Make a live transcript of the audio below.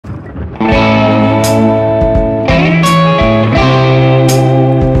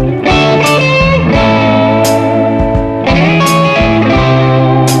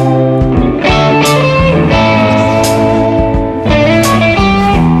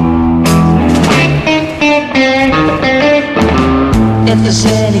If there's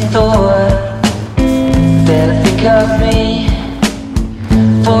any thought that'll think of me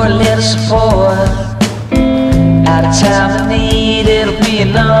for a little support, at a time of need it'll be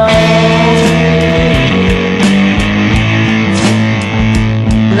enough.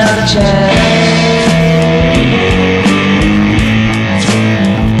 Not a chance.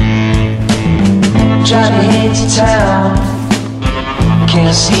 Driving into town,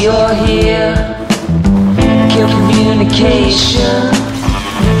 can't see or hear, kill communication,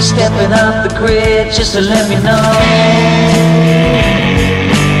 stepping off the grid just to let me know.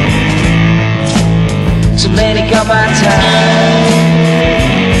 Too many got my time.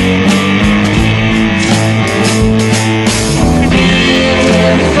 Being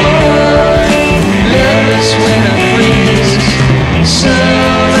there before, lovers winter freezes,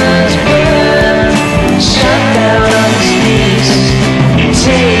 summer's burn, shut down on his knees.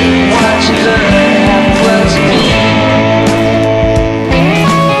 Take what you learn, have words to be.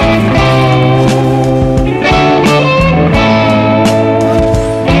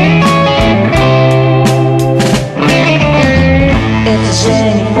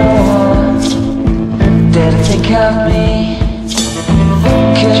 Think of me,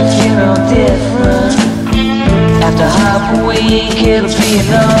 could you feel no different? After half a week it'll be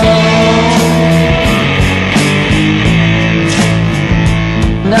enough.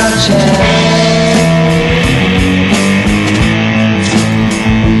 Not a chance.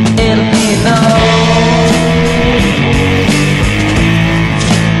 It'll be enough.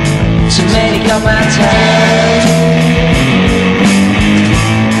 Too many got my time.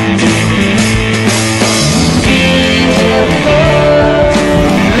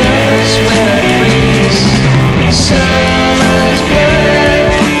 Summer's blood,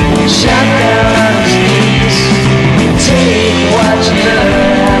 shot down on his knees. Take what you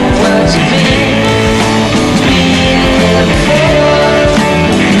learn, have words to be. Being there before,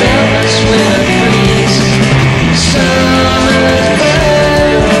 lovers winter freeze. Summer's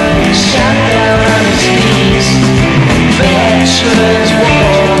blood, shot down on his knees. Veterans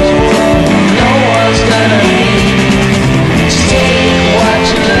war, no one's gonna leave. Just take what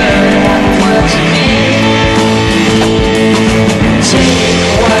you learn, have words to be. Take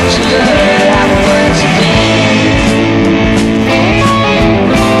what you learn, have words to be.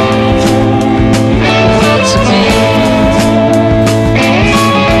 Words to be.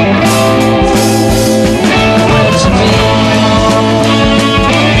 Words to be.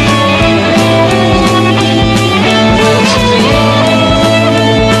 Words to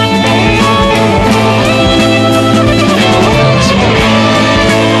be.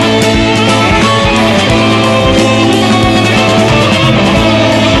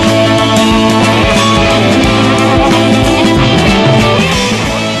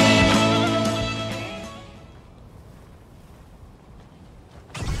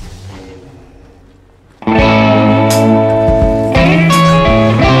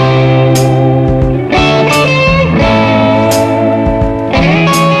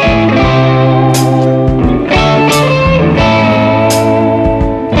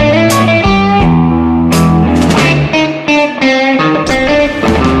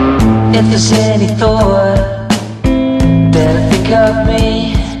 If there's any thought that'll think of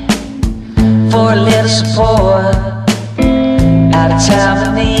me for a little support, at a time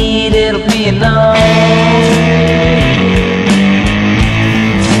of need it'll be enough.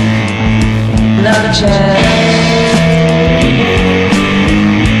 Not a chance.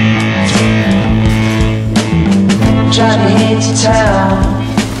 Driving into town,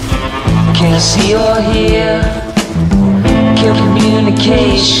 can't see or hear, kill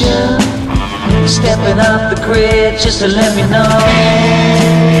communication, stepping off the grid just to let me know.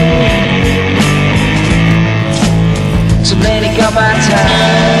 Too many got my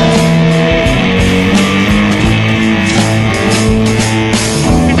time.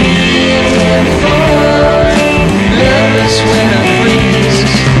 Being there before, lovers winter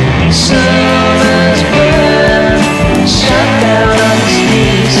freezes. Summer's burn, shut down on his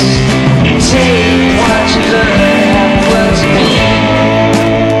knees. Take what you learn, have words to be.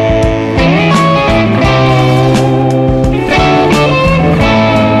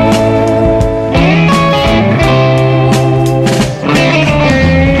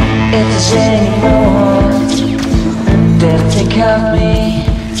 Think of me,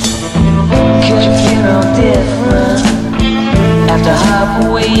 could you feel no different? After half a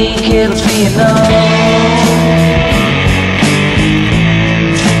week it'll be enough.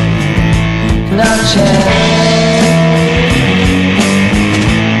 Not a chance.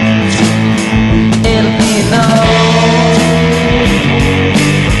 It'll be enough.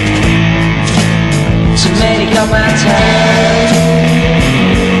 Too many got my time.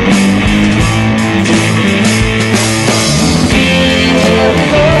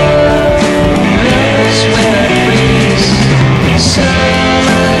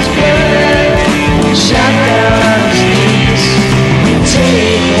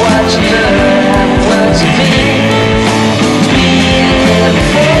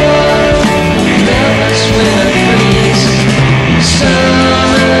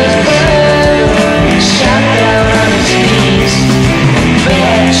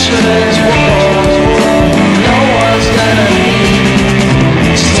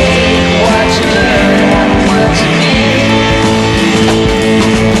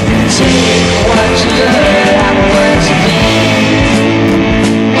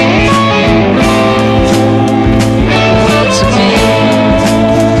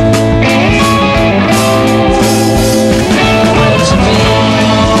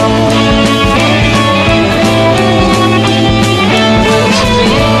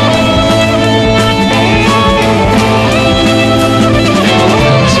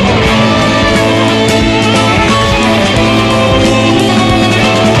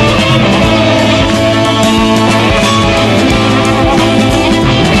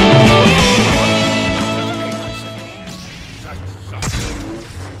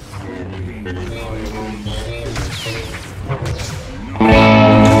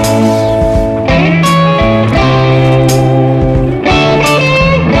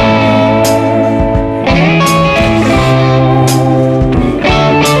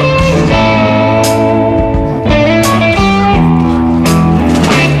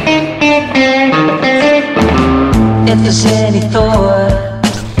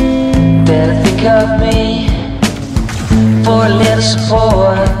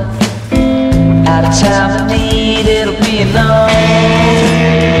 time I need, it'll be enough.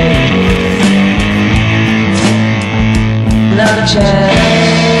 Not a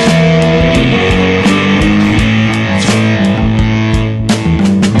chance.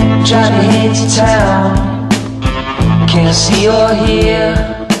 Driving into town, can't see or hear.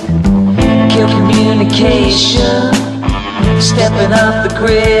 Kill communication, stepping off the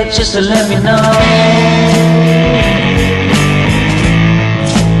grid just to let me know.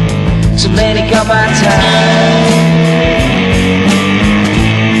 So many got my time.